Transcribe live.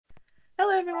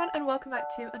everyone and welcome back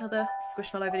to another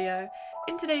Squishmallow video.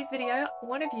 In today's video,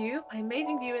 one of you, my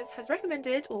amazing viewers, has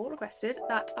recommended or requested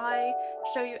that I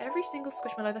show you every single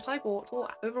Squishmallow that I bought or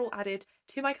overall added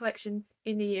to my collection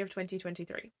in the year of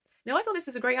 2023. Now I thought this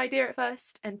was a great idea at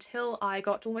first until I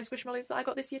got all my Squishmallows that I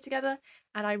got this year together,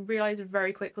 and I realised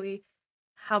very quickly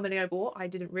how many I bought. I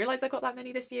didn't realise I got that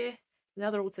many this year. Now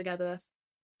they're all together.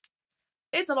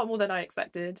 It's a lot more than I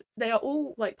expected. They are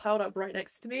all like piled up right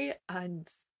next to me and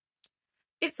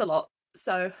it's a lot.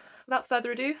 So without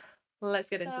further ado, let's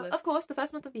get into this. Of course, the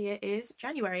first month of the year is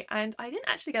January, and I didn't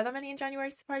actually get that many in January,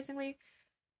 surprisingly.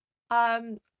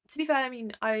 To be fair, I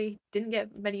mean, I didn't get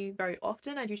many very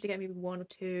often. I'd usually get maybe one or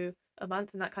two a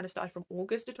month, and that kind of started from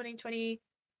August of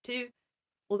 2022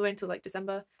 all the way until like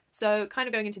December. So kind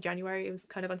of going into January, it was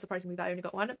kind of unsurprisingly that I only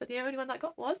got one, but the only one that I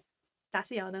got was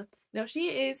Tatiana. Now she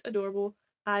is adorable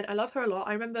and I love her a lot.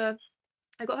 I remember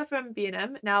I got her from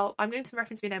B&M. Now, I'm going to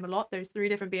reference B&M a lot. There's 3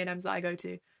 different B&Ms that I go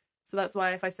to. So that's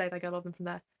why if I say that I get a lot of them from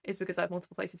there, it's because I have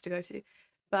multiple places to go to.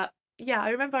 But yeah, I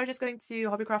remember I was just going to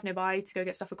Hobbycraft nearby to go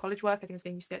get stuff for college work. I think I was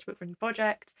getting a sketchbook for a new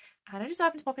project. And I just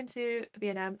happened to pop into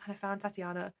B&M and I found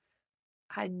Tatiana.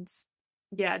 And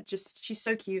yeah, just, she's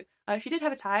so cute. She did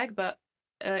have a tag, but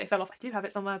it fell off. I do have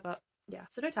it somewhere, but yeah,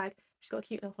 so no tag. She's got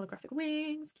cute little holographic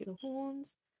wings, cute little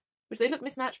horns, which they look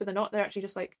mismatched, but they're not. They're actually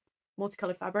just like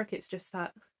multicolored fabric. It's just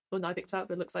that one that I picked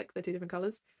up, it looks like they're 2 different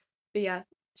colors. But yeah,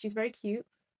 she's very cute,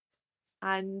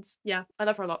 and yeah, I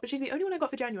love her a lot. But she's the only one I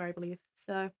got for January, I believe.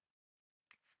 So,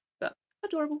 but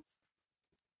adorable.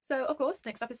 So of course,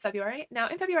 next up is February. Now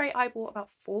in February, I bought about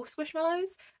 4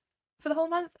 Squishmallows for the whole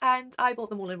month, and I bought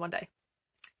them all in one day.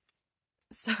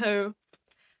 So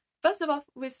first of all,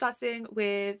 we're starting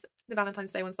with the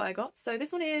Valentine's Day ones that I got. So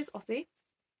this one is Ottie,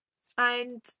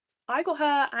 and I got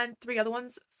her and 3 other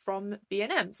ones from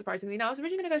B&M, surprisingly. Now, I was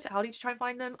originally going to go to Aldi to try and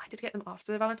find them. I did get them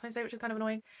after Valentine's Day, which is kind of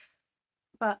annoying.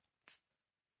 But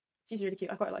she's really cute.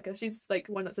 I quite like her. She's like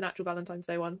one that's an actual Valentine's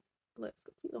Day one. Look, it's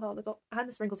got a cute little heart at the top. And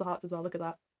the sprinkles of hearts as well. Look at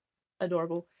that.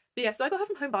 Adorable. But yeah, so I got her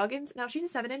from Home Bargains. Now, she's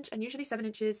a 7-inch, and usually 7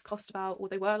 inches cost about, or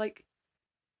they were like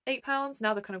 £8.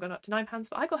 Now they're kind of gone up to £9.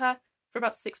 But I got her for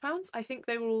about £6. I think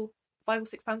they were all £5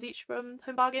 or £6 each from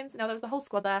Home Bargains. Now, there was the whole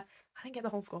squad there. I didn't get the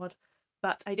whole squad,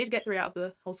 but I did get 3 out of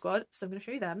the whole squad, so I'm going to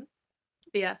show you them.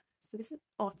 But yeah, so this is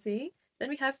Ottie. Then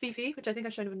we have Fifi, which I think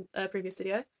I've shown in a previous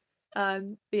video.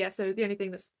 But yeah, so the only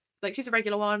thing that's like, she's a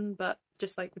regular one, but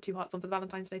just like with 2 hearts on for the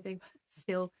Valentine's Day thing. But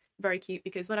still very cute,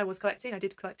 because when I was collecting, I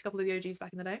did collect a couple of the OGs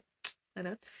back in the day. I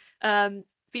know.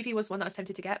 Fifi was one that I was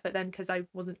tempted to get, but then because I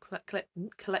wasn't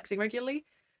collecting regularly,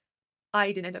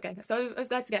 I didn't end up getting her. So I was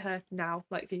glad to get her now,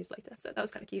 like a few years later. So that was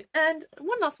kind of cute. And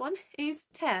one last one is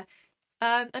Tear.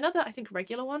 Another, I think,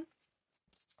 regular one.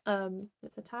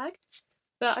 It's a tag.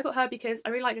 But I got her because I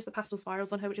really like just the pastel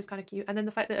spirals on her, which is kind of cute. And then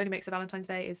the fact that it only makes a Valentine's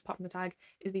Day is, apart from the tag,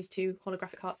 is these 2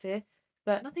 holographic hearts here.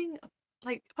 But nothing,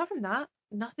 like, apart from that,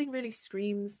 nothing really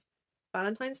screams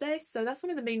Valentine's Day. So that's one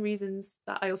of the main reasons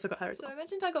that I also got her as well. So I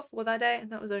mentioned I got 4 that day,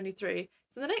 and that was only 3.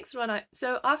 So the next one,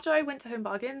 so after I went to Home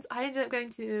Bargains, I ended up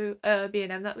going to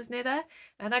B&M that was near there,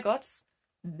 and I got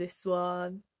this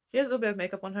one. She has a little bit of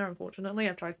makeup on her, unfortunately.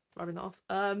 I've tried rubbing that off.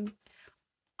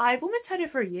 I've almost had her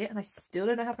for a year and I still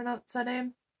don't know how to pronounce her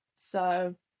name.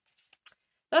 So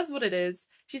that's what it is.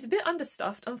 She's a bit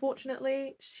understuffed,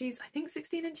 unfortunately. She's, I think,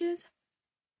 16 inches.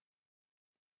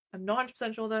 I'm not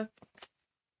 100% sure though.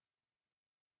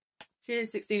 She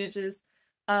is 16 inches.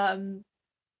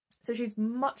 So she's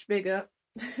much bigger.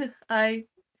 I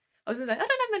was gonna say, I don't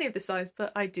have many of this size,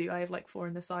 but I do. I have like 4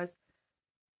 in this size.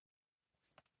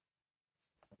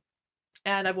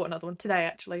 And I bought another one today,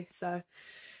 actually. So,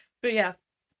 but yeah.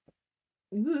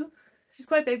 She's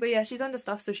quite big, but yeah, she's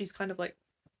understuffed, so she's kind of like,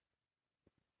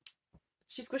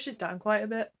 she squishes down quite a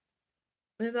bit,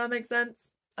 if that makes sense.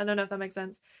 I don't know if that makes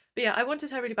sense, but yeah, I wanted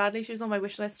her really badly. She was on my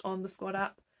wish list on the squad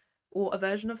app, or a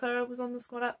version of her was on the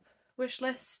squad app wish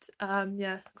list.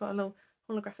 Yeah, got a little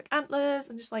holographic antlers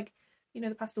and just like, you know,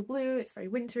 the pastel blue. It's very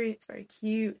wintry, it's very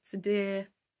cute, it's a deer.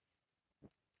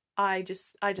 I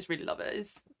just really love it.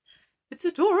 It's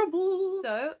adorable.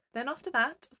 So then after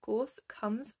that, of course,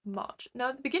 comes March. Now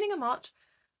at the beginning of March,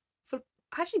 for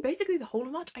actually basically the whole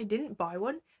of March, I didn't buy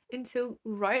one until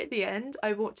right at the end.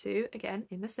 I bought 2, again,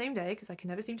 in the same day, because I can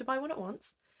never seem to buy one at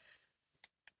once.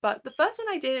 But the first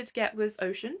one I did get was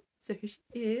Ocean. So here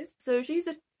she is. So she's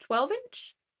a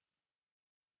 12-inch.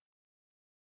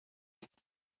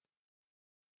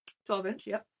 12-inch,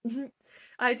 yep.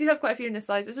 I do have quite a few in this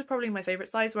size. This is probably my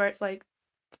favourite size, where it's like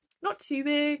not too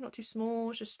big, not too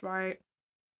small, just right.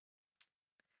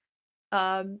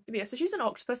 But yeah, so she's an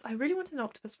octopus. I really wanted an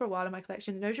octopus for a while in my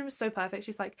collection, and Ocean was so perfect.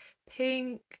 She's like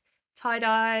pink,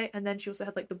 tie-dye, and then she also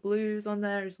had like the blues on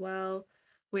there as well,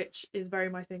 which is very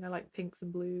my thing. I like pinks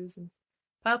and blues and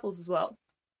purples as well.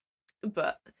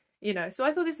 But, you know, so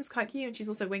I thought this was quite cute, and she's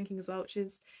also winking as well, which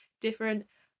is different.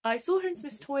 I saw her in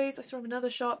Smith's Toys, I saw her in another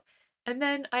shop, and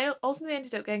then I ultimately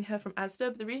ended up getting her from Asda,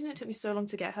 but the reason it took me so long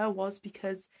to get her was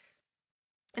because,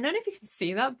 I don't know if you can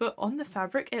see that, but on the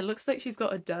fabric it looks like she's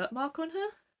got a dirt mark on her.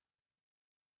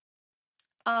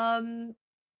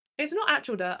 It's not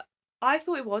actual dirt. I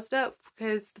thought it was dirt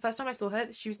because the first time I saw her,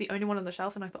 she was the only one on the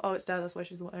shelf, and I thought, oh, it's dirt, that's why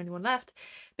she's the only one left.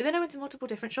 But then I went to multiple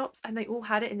different shops and they all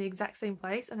had it in the exact same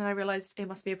place, and then I realised it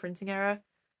must be a printing error.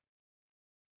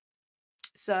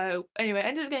 So anyway, I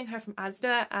ended up getting her from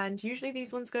Asda, and usually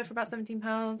these ones go for about £17.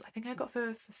 I think I got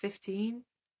her for 15.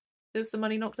 There was some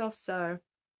money knocked off, so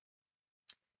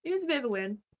it was a bit of a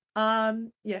win.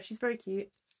 Yeah, she's very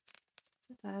cute.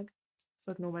 It's a tag.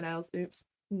 Ignore my nails, oops.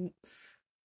 But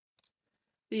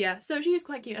yeah, so she is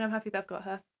quite cute, and I'm happy that I've got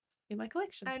her in my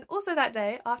collection. And also that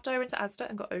day, after I went to Asda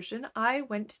and got Ocean, I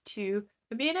went to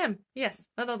the B&M. Yes,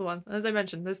 another one. As I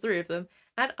mentioned, there's 3 of them.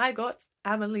 And I got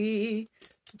Amelie.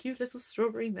 Cute little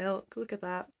strawberry milk. Look at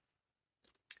that.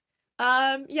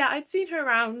 Yeah, I'd seen her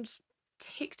around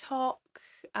TikTok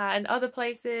and other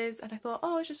places, and I thought,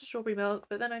 oh, it's just a strawberry milk.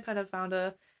 But then I kind of found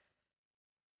her,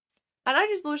 and I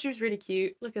just thought she was really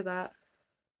cute. Look at that.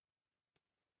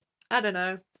 I don't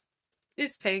know.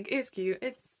 It's pink, it's cute,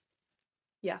 it's,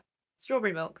 yeah,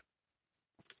 strawberry milk.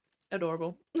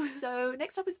 Adorable. So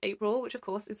next up is April, which of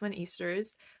course is when Easter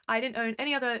is. I didn't own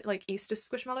any other like Easter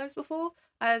squishmallows before,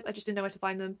 as I just didn't know where to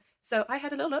find them. So I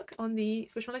had a little look on the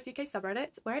Squishmallows UK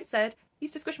subreddit where it said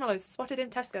Easter squishmallows spotted in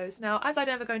Tesco's. Now, as I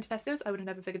never go into Tesco's, I would have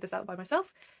never figured this out by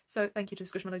myself. So thank you to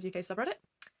Squishmallows UK subreddit.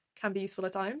 Can be useful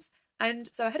at times. And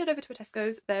so I headed over to a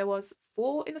Tesco's. There was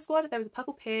 4 in the squad. There was a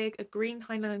purple pig, a green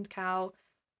Highland cow,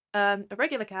 a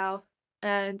regular cow,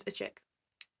 and a chick.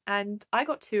 And I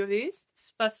got 2 of these,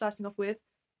 first starting off with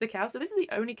the cow. So this is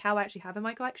the only cow I actually have in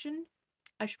my collection.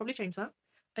 I should probably change that.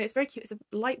 It's very cute. It's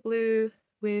a light blue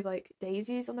with like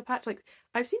daisies on the patch. Like,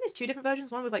 I've seen there's 2 different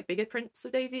versions, one with like bigger prints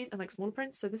of daisies and like smaller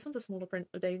prints. So this one's a smaller print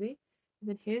of daisy. And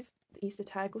then here's the Easter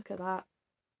tag. Look at that.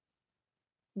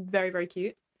 Very, very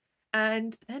cute.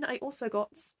 And then I also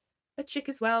got a chick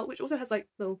as well, which also has like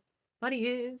little bunny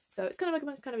ears. So it's kind of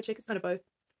like, it's kind of a chick, it's kind of both.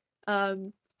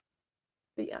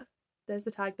 But yeah, there's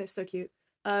the tag. They're so cute.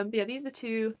 But yeah, these are the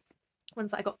 2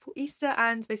 ones that I got for Easter,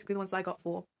 and basically the ones that I got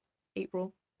for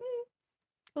April.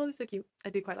 Oh, they're so cute. I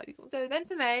do quite like these ones. So then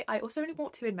for May, I also only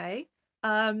bought 2 in May.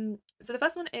 So the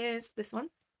first one is this one.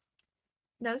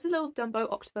 Now this is a little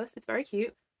Dumbo octopus. It's very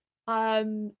cute. I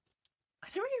don't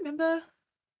really remember.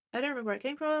 I don't remember where it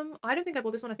came from. I don't think I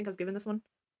bought this one. I think I was given this one.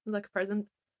 It was like a present.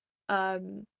 Yeah,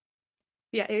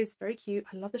 it is very cute.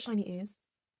 I love the shiny ears.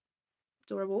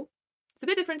 Adorable. It's a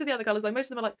bit different to the other colours. Like, most of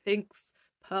them are like pinks,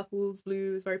 purples,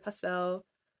 blues, very pastel.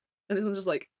 And this one's just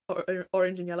like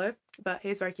orange and yellow. But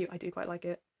here's very cute. I do quite like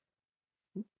it.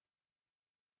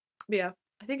 But yeah,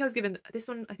 I think I was given this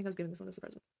one. I think I was given this one as a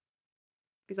present,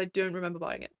 because I don't remember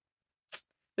buying it.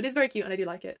 But it's very cute and I do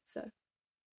like it. So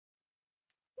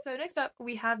next up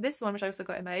we have this one, which I also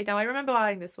got in May. Now I remember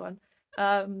buying this one.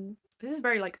 This is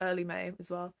very like early May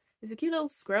as well. It's a cute little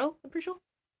squirrel, I'm pretty sure.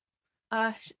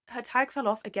 Her tag fell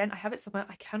off again. I have it somewhere.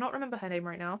 I cannot remember her name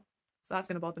right now, so that's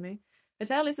gonna bother me. Her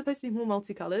tail is supposed to be more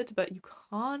multicolored, but you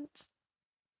can't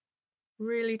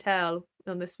really tell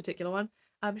on this particular one.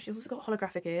 She's also got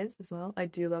holographic ears as well. I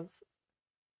do love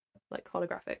like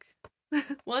holographic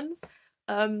ones.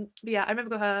 But yeah, I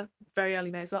remember got her very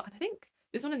early May as well. And I think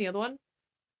this one and the other one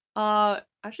are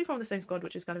actually from the same squad,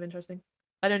 which is kind of interesting.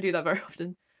 I don't do that very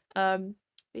often. But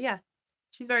yeah,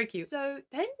 she's very cute. So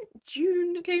then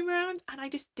June came around and I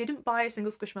just didn't buy a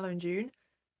single Squishmallow in June.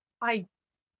 I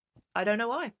don't know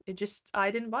why.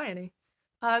 I didn't buy any.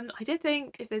 I did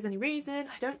think if there's any reason.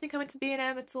 I don't think I went to B&M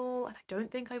at all, and I don't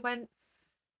think I went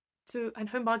to, and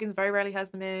Home Bargains very rarely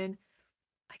has them in.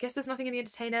 I guess there's nothing in the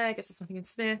Entertainer. I guess there's nothing in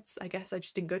Smith's. I guess I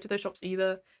just didn't go to those shops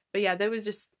either. But yeah, there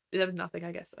was nothing,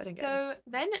 I guess. I didn't get any.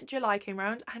 Then July came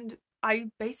around and I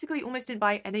basically almost didn't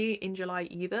buy any in July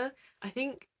either. I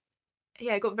think,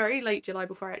 yeah, it got very late July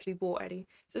before I actually bought any.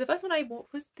 So the first one I bought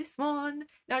was this one.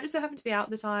 Now it just so happened to be out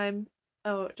at the time.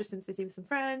 Oh, just in the city with some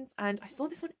friends, and I saw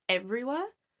this one everywhere,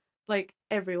 like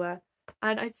everywhere.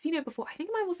 And I'd seen it before. I think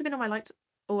it might have also been on my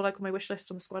on my wish list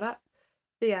on the Squad app.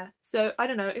 But yeah, so I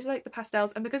don't know. It's like the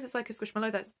pastels, and because it's like a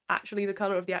Squishmallow that's actually the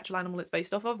color of the actual animal it's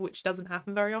based off of, which doesn't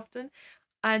happen very often.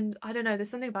 And I don't know.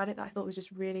 There's something about it that I thought was just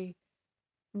really,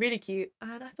 really cute.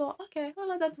 And I thought, okay,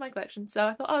 I'll add that to my collection. So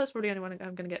I thought, oh, that's probably the only one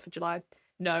I'm gonna get for July.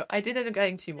 No, I did end up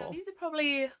getting 2 more. Now, these are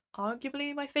probably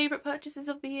arguably my favorite purchases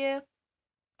of the year.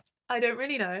 I don't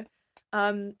really know.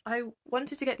 I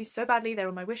wanted to get these so badly. They were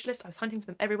on my wish list. I was hunting for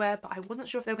them everywhere, but I wasn't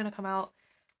sure if they were going to come out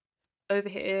over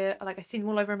here. Like, I've seen them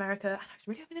all over America, and I was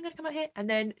really hoping they're going to come out here. And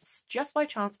then just by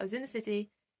chance, I was in the city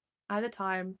at the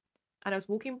time, and I was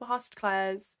walking past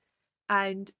Claire's,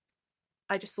 and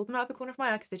I just saw them out of the corner of my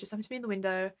eye because they just happened to be in the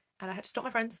window, and I had to stop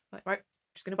my friends. I'm like, right,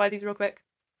 I'm just going to buy these real quick.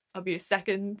 I'll be a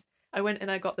second. I went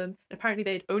and I got them. And apparently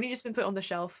they'd only just been put on the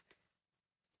shelf.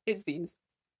 It's these.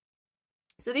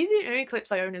 So these are the only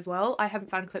clips I own as well. I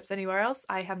haven't found clips anywhere else.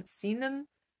 I haven't seen them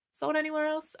sold anywhere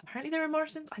else. Apparently they're in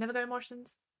Morrison's. I never go to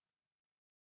Morrison's.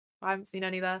 I haven't seen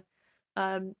any there.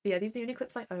 But yeah, these are the only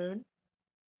clips I own.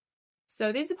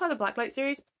 So these are part of the Blacklight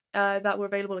series that were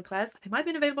available in Claire's. They might have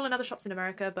been available in other shops in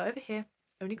America, but over here,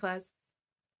 only Claire's.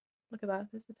 Look at that.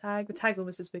 There's the tag. The tag's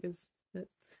almost as big as it.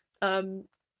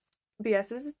 But yeah,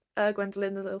 so this is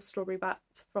Gwendolyn, the little strawberry bat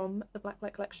from the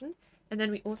Blacklight collection. And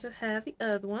then we also have the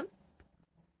other one.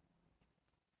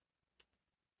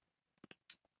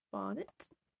 Barnet.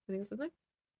 I think that's something.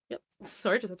 Yep.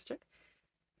 Sorry, just had to check.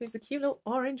 Here's the cute little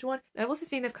orange one. I've also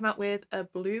seen they've come out with a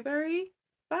blueberry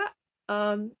bat.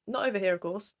 Not over here, of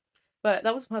course, but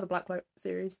that was part of the Blacklight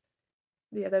series.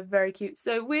 Yeah, they're very cute.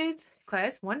 So with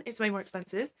Claire's, one, it's way more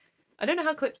expensive. I don't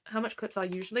know how much clips are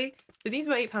usually, but these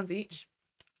were £8 each.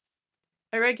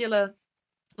 A regular,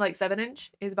 like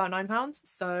 7-inch, is about £9.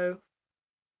 So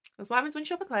that's what happens when you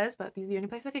shop at Claire's. But these are the only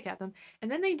place I could get them. And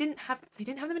then they didn't have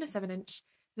them in a 7-inch.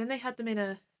 Then they had them in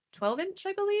a 12-inch,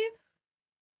 I believe,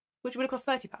 which would have cost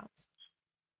 £30.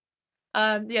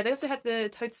 Yeah, they also had the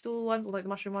toadstool ones, or like the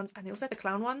mushroom ones, and they also had the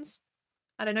clown ones.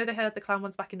 And I know they had the clown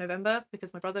ones back in November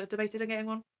because my brother debated on getting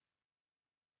one.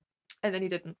 And then he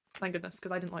didn't, thank goodness,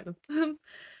 because I didn't like them.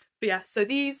 But yeah, so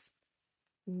these,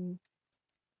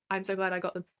 I'm so glad I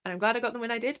got them. And I'm glad I got them when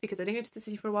I did, because I didn't go to the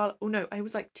city for a while. Oh no, it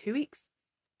was like 2 weeks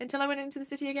until I went into the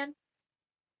city again.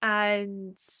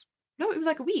 And no, it was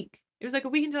like a week. It was like a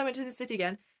week until I went to the city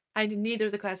again, and neither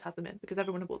of the Claire's had them in because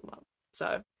everyone had bought them up.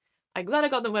 So I'm glad I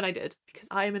got them when I did, because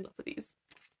I am in love with these.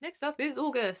 Next up is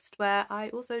August, where I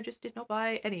also just did not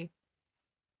buy any.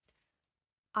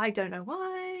 I don't know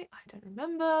why. I don't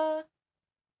remember.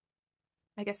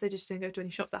 I guess I just didn't go to any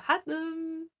shops that had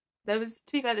them. To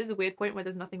be fair, there was a weird point where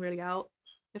there's nothing really out,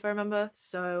 if I remember.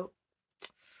 So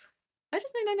I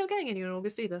just ended up not getting any in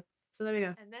August either. So there we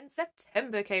go. And then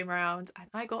September came around, and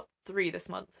I got 3 this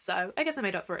month. So I guess I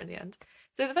made up for it in the end.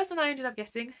 So the first one I ended up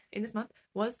getting in this month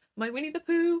was my Winnie the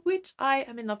Pooh, which I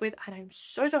am in love with, and I'm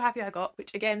so happy I got,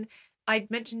 which again, I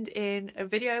mentioned in a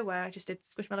video where I just did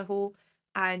Squishmallow haul,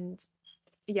 and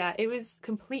yeah, it was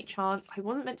complete chance. I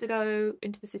wasn't meant to go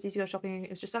into the city to go shopping. It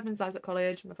was just happened I was at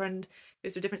college. My friend, who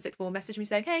was a different sixth form, messaged me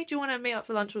saying, hey, do you want to meet up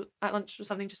for lunch at lunch or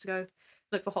something, just to go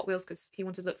look for Hot Wheels, because he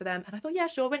wanted to look for them. And I thought, yeah,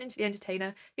 sure. Went into the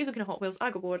entertainer. He was looking at Hot Wheels.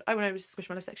 I got bored. I went over to the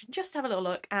Squishmallow section just to have a little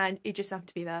look, and it just happened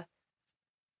to be there.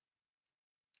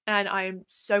 And I am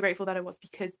so grateful that I was,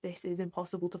 because this is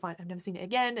impossible to find. I've never seen it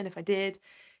again, and if I did,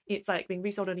 it's like being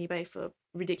resold on eBay for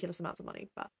ridiculous amounts of money.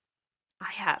 But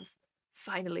I have,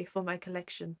 finally, for my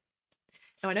collection.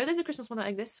 Now I know there's a Christmas one that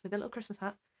exists with a little Christmas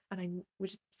hat, and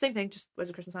which same thing, just wears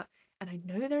a Christmas hat. And I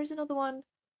know there is another one,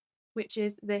 which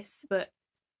is this, but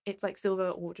it's like silver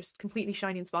or just completely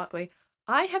shiny and sparkly.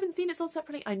 I haven't seen it sold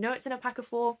separately. I know it's in a pack of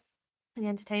 4 in the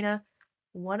entertainer.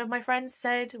 One of my friends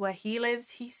said where he lives,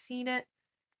 he's seen it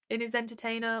in his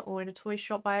entertainer or in a toy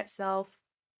shop by itself.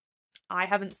 I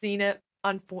haven't seen it,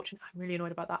 unfortunately. I'm really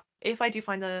annoyed about that. If I do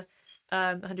find the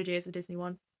 100 Years of Disney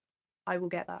one, I will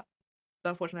get that.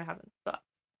 But unfortunately I haven't. But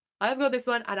I've got this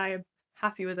one, and I am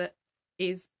happy with it. It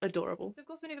is adorable. So of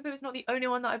course Winnie the Pooh is not the only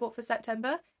one that I bought for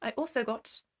September. I also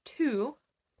got 2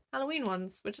 Halloween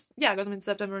ones, which is, yeah, I got them in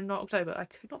September and not October. I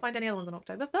could not find any other ones in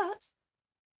October, but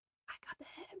I got them.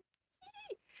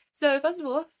 So first of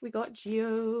all, we got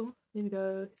Geo. There we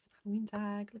go. It's a Halloween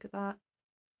tag. Look at that.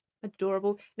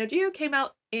 Adorable. Now Geo came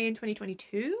out in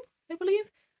 2022, I believe,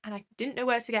 and I didn't know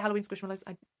where to get Halloween Squishmallows.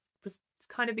 I was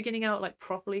kind of beginning out like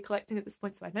properly collecting at this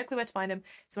point, so I had no clue where to find them.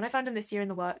 So when I found them this year in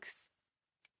the works,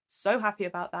 so happy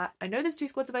about that. I know there's 2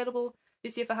 squads available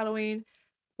this year for Halloween.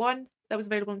 One that was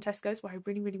available in Tesco's, where I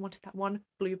really wanted that one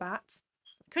blue bat.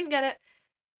 Couldn't get it,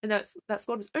 and that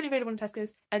squad was only available in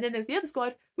Tesco's. And then there's the other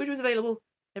squad, which was available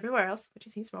everywhere else, which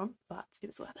is he's from, but it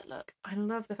was worth it. Look, I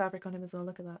love the fabric on him as well.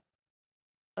 Look at that.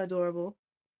 Adorable.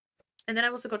 And then I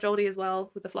also got Joldy as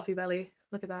well, with the fluffy belly.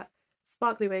 Look at that.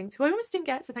 Sparkly wings, who I almost didn't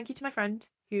get, so thank you to my friend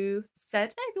who said,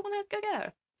 hey, if you want to go get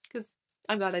her, because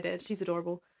I'm glad I did. She's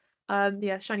adorable.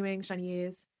 Yeah, shiny wings, shiny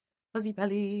ears, fuzzy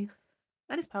belly,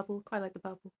 and it's purple. Quite like the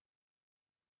purple.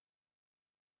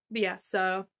 But yeah,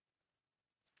 so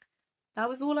that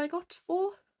was all I got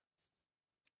for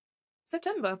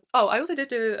September. Oh, I also did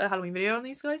do a Halloween video on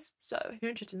these guys, so if you're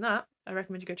interested in that, I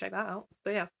recommend you go check that out.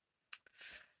 But yeah,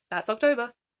 that's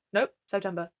October. Nope,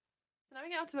 September. So now we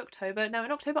get on to October. Now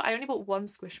in October, I only bought one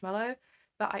squishmallow,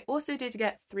 but I also did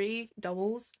get 3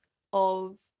 doubles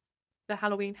of the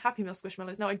Halloween Happy Meal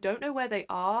squishmallows. Now I don't know where they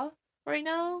are right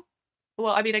now.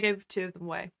 Well, I mean, I gave 2 of them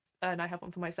away, and I have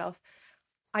one for myself.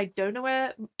 I don't know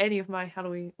where any of my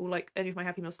Halloween or like any of my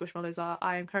Happy Meal squishmallows are.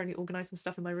 I am currently organising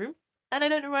stuff in my room, and I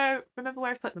don't know remember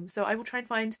where I've put them. So I will try and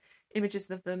find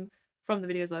images of them from the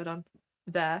videos that I've done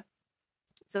there.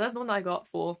 So that's the one that I got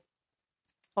for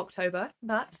October,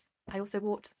 but I also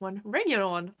bought one regular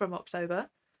one from October,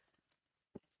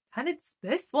 and it's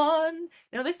this one.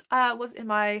 Now this was in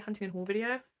my hunting and haul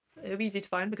video. It'll be easy to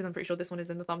find because I'm pretty sure this one is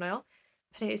in the thumbnail,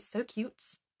 but it is so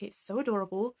cute. It's so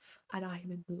adorable, and I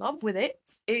am in love with it.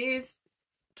 It is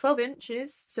 12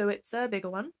 inches, so it's a bigger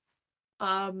one.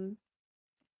 But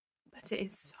it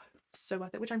is so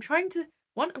worth it, which I'm trying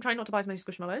not to buy as many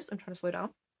squishmallows. I'm trying to slow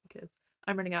down because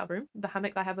I'm running out of room. The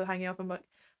hammock that I have hanging up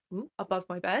above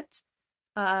my bed,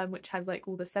 which has like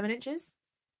all the 7 inches,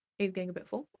 is getting a bit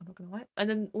full, I'm not gonna lie. And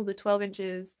then all the 12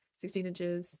 inches, 16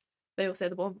 inches, they all sit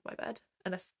at the bottom of my bed,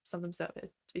 unless some of them sit up here,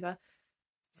 to be fair.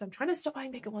 So I'm trying to stop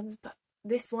buying bigger ones, but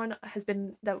this one has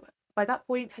been, by that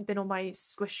point, had been on my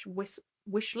Squish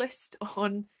wish list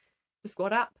on the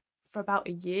Squad app for about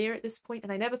a year at this point,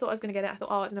 and I never thought I was going to get it. I thought,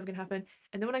 oh, it's never going to happen.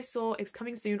 And then when I saw it was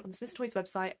coming soon on the Smith's Toys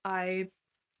website, I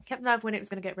kept an eye on when it was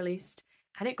going to get released,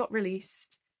 and it got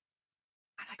released,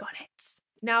 and I got it.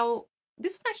 Now,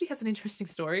 this one actually has an interesting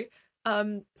story.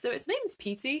 So its name's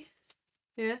Petey.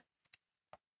 Here.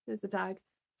 There's the tag.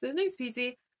 So his name's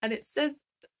Petey, and it says,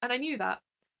 and I knew that,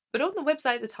 but on the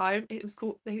website at the time, it was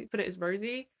called, they put it as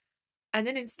Rosie, and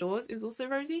then in stores, it was also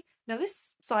Rosie. Now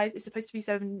this size is supposed to be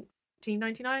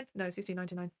 $17.99? No,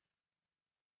 $16.99.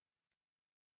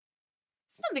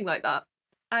 Something like that.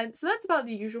 And so that's about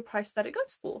the usual price that it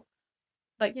goes for.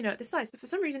 Like, you know, this size. But for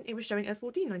some reason, it was showing as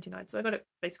 $14.99, so I got it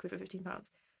basically for £15.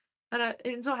 And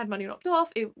it's not had money knocked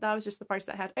off, that was just the price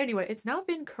that I had. Anyway, it's now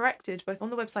been corrected both on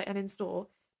the website and in store,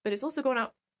 but it's also gone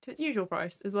up to its usual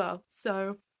price as well.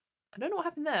 So I don't know what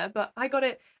happened there, but I got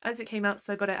it as it came out,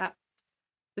 so I got it at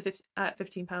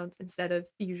 £15 instead of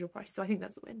the usual price. So I think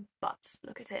that's the win. But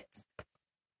look at it.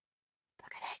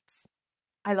 Look at it.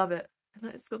 I love it.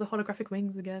 And it's got the holographic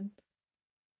wings again.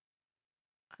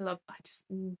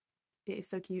 It is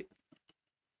so cute.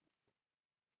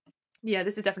 Yeah,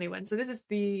 this is definitely a win. So this is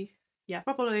the,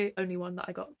 probably only one that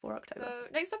I got for October.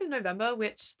 So next up is November,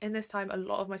 which in this time, a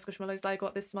lot of my squishmallows that I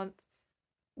got this month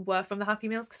were from the Happy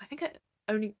Meals, because I think I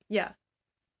only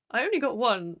got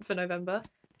one for November.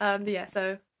 But yeah,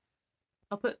 so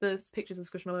I'll put the pictures of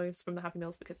squishmallows from the Happy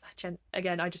Meals because,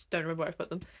 again, I just don't remember where I've put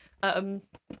them.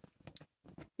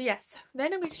 But yes,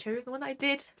 then I'm going to show you the one that I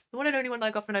did, the one and only one that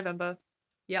I got for November.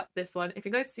 Yep, this one. If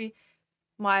you go see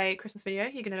my Christmas video,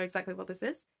 you're going to know exactly what this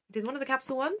is. It is one of the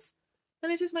capsule ones,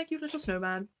 and it is my cute little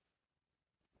snowman.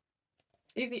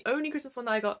 He's the only Christmas one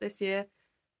that I got this year,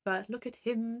 but look at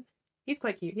him. He's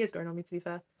quite cute. He has grown on me, to be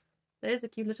fair. There's the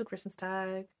cute little Christmas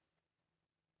tag.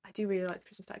 I do really like the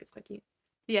Christmas tag. It's quite cute.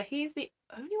 But yeah, he's the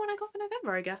only one I got for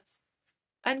November, I guess.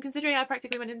 And considering I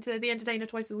practically went into the entertainer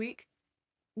twice a week,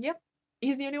 yep,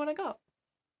 he's the only one I got.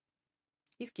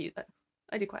 He's cute, though.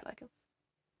 I do quite like him.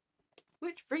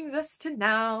 Which brings us to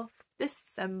now,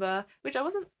 December, which I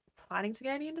wasn't planning to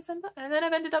get any in December, and then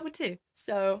I've ended up with 2.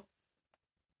 So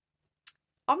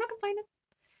I'm not complaining.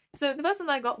 So the first one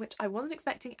that I got, which I wasn't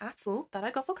expecting at all, that I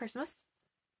got for Christmas,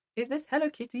 is this Hello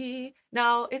Kitty.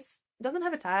 Now, it doesn't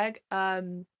have a tag. I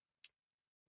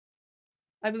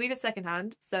believe it's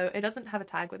secondhand, so it doesn't have a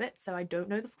tag with it, so I don't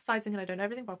know the full sizing and I don't know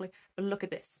everything properly, but look at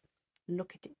this.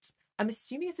 Look at it. I'm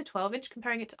assuming it's a 12-inch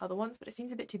comparing it to other ones, but it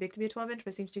seems a bit too big to be a 12-inch,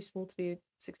 but it seems too small to be a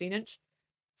 16-inch.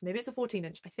 So maybe it's a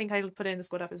 14-inch. I think I put it in the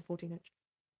Squad app as a 14-inch.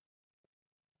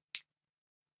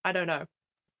 I don't know.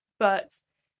 But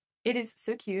it is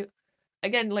so cute.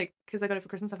 Again, like, because I got it for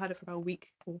Christmas, I've had it for about a week,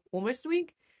 or almost a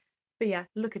week. But yeah,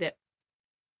 look at it.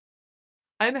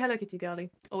 I'm a Hello Kitty girly.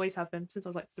 Always have been, since I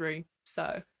was like 3.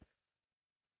 So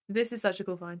this is such a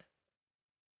cool find.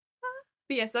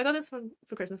 But yeah, so I got this one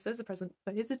for Christmas as a present,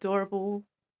 but it's adorable.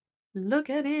 Look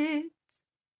at it. It's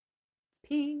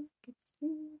pink. It's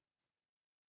pink.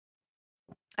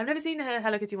 I've never seen the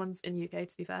Hello Kitty ones in the UK,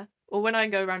 to be fair. Or when I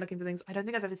go around looking for things, I don't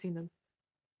think I've ever seen them.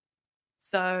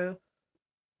 So,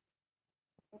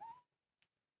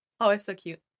 oh, it's so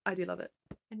cute. I do love it.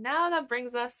 And now that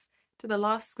brings us to the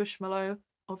last Squishmallow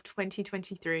of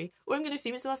 2023. Or I'm going to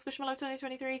assume it's the last Squishmallow of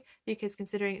 2023, because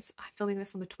considering I'm filming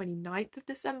this on the 29th of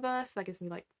December, so that gives me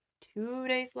like 2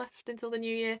 days left until the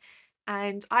new year.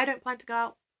 and I don't plan to go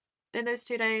out in those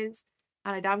 2 days,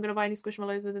 and I doubt I'm going to buy any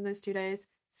squishmallows within those 2 days.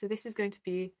 So this is going to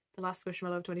be the last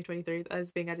squishmallow of 2023 that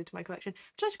is being added to my collection,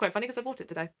 which is actually quite funny because I bought it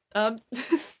today.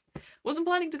 Wasn't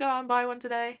planning to go out and buy one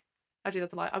today. Actually,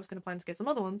 that's a lie. I was going to plan to get some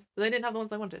other ones, but they didn't have the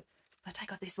ones I wanted. But I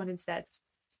got this one instead.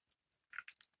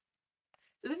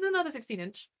 So this is another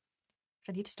 16-inch, which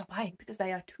I need to stop buying because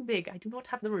they are too big. I do not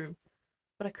have the room.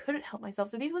 But I couldn't help myself.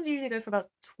 So these ones usually go for about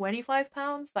 £25,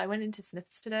 but I went into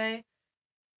Smith's today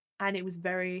and it was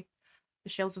the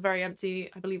shelves were very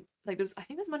empty. I believe, like, I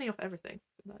think there's money off everything.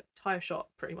 The entire shop,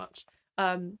 pretty much.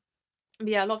 But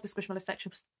yeah, a lot of the Squishmallow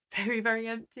section was very, very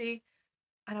empty.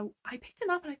 And I picked him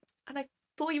up and I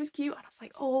thought he was cute. And I was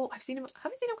like, oh, I've seen him.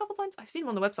 Have you seen him a couple times? I've seen him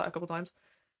on the website a couple times.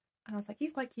 And I was like,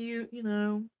 he's quite cute, you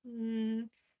know.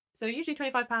 So usually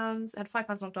 £25, I had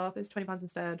 £5 knocked off. It was £20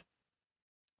 instead.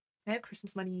 I have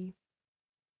Christmas money.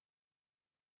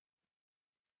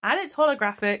 And it's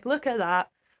holographic. Look at that.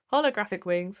 Holographic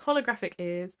wings, holographic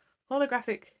ears,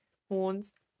 holographic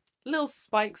horns, little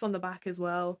spikes on the back as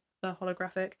well. They're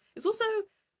holographic. It's also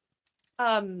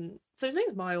so his name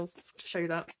is Miles. To show you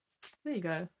that. There you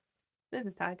go. There's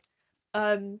his tag.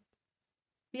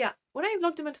 Yeah, when I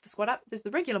logged him into the squad app, there's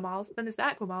the regular Miles, then there's the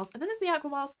Aqua Miles, and then there's the Aqua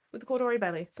Miles with the corduroy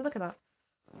belly. So look at that.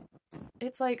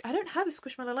 It's like, I don't have a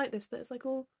squishmallow like this, but it's like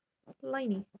all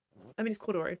liney. I mean, it's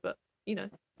corduroy, but you know.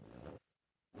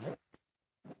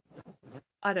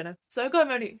 I don't know. So I got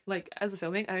him only, like, as a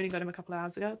filming, I only got him a couple of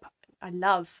hours ago. But I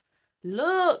love.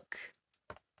 Look!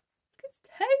 Look at his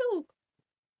tail!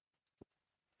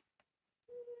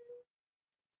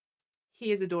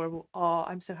 He is adorable. Oh,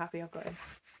 I'm so happy I've got him.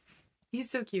 He's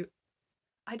so cute.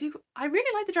 I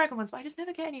really like the dragon ones, but I just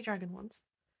never get any dragon ones.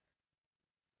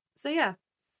 So yeah,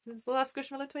 this is the last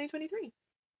Squishmallow 2023.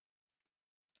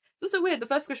 It's also weird, the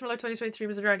first Squishmallow 2023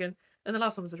 was a dragon, and the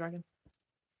last one was a dragon.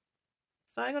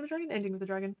 Starting on a dragon, ending with a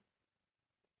dragon.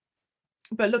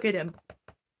 But look at him.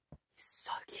 He's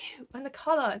so cute. And the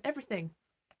colour and everything.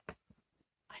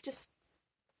 I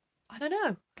don't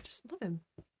know. I just love him.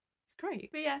 He's great.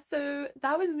 But yeah, so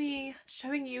that was me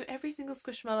showing you every single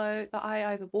Squishmallow that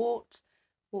I either bought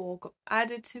or got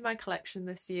added to my collection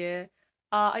this year.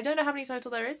 I don't know how many total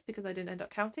there is because I didn't end up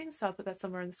counting, so I'll put that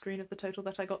somewhere on the screen of the total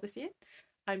that I got this year.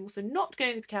 I'm also not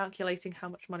going to be calculating how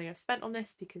much money I've spent on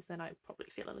this because then I'd probably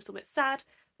feel a little bit sad,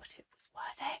 but it was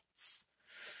worth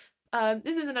it.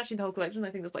 This isn't actually the whole collection. I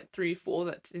think there's like 3, 4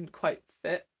 that didn't quite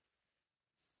fit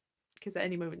because at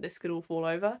any moment this could all fall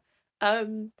over. But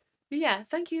yeah,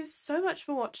 thank you so much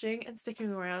for watching and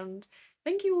sticking around.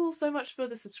 Thank you all so much for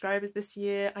the subscribers this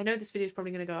year. I know this video is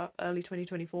probably going to go up early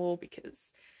 2024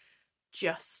 because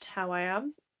just how I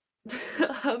am.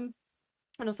 And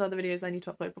also other videos I need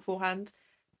to upload beforehand.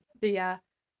 But yeah,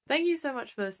 thank you so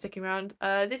much for sticking around.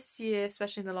 This year,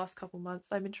 especially in the last couple months,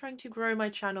 I've been trying to grow my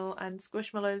channel, and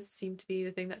Squishmallows seem to be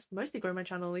the thing that's mostly grown my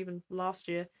channel, even last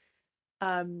year.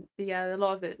 But yeah, a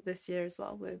lot of it this year as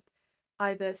well, with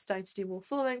either starting to do more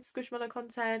full-length Squishmallow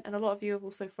content, and a lot of you have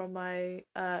also from my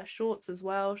shorts as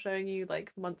well, showing you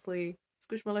like monthly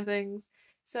Squishmallow things.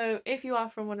 So if you are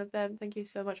from one of them, thank you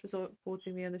so much for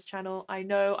supporting me on this channel. I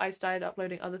know I've started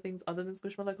uploading other things other than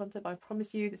Squishmallow content, but I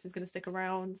promise you this is going to stick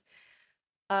around.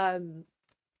 But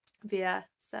yeah,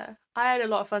 so I had a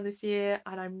lot of fun this year,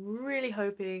 and I'm really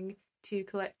hoping to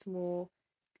collect more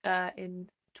in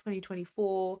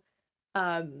 2024.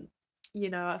 You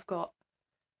know, I've got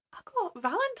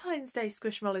Valentine's Day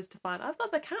Squishmallows to find. I've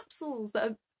got the capsules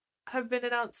that have been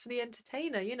announced for the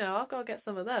Entertainer. You know, I've got to get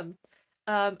some of them.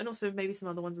 And also maybe some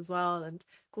other ones as well, and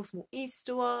of course more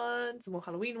Easter ones, more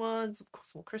Halloween ones, of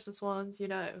course more Christmas ones, you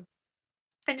know.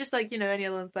 And just like, you know, any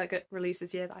other ones that get released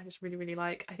this year that I just really, really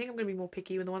like. I think I'm going to be more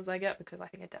picky with the ones I get because I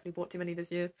think I definitely bought too many this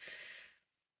year.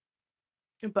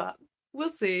 But we'll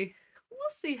see. We'll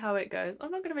see how it goes.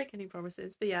 I'm not going to make any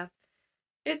promises, but yeah.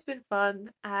 It's been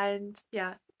fun, and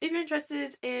yeah, if you're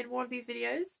interested in more of these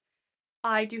videos,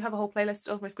 I do have a whole playlist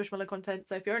of my Squishmallow content,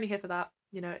 so if you're only here for that,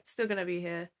 you know, it's still going to be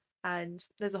here. And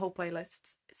there's a whole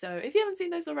playlist. So if you haven't seen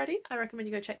those already, I recommend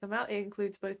you go check them out. It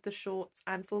includes both the shorts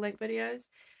and full-length videos.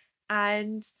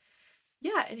 And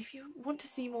yeah, and if you want to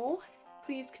see more,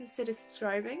 please consider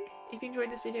subscribing. If you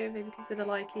enjoyed this video, maybe consider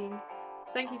liking.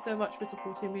 Thank you so much for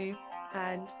supporting me.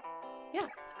 And yeah,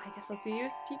 I guess I'll see you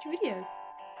in future videos.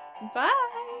 Bye!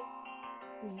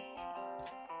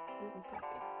 This is good.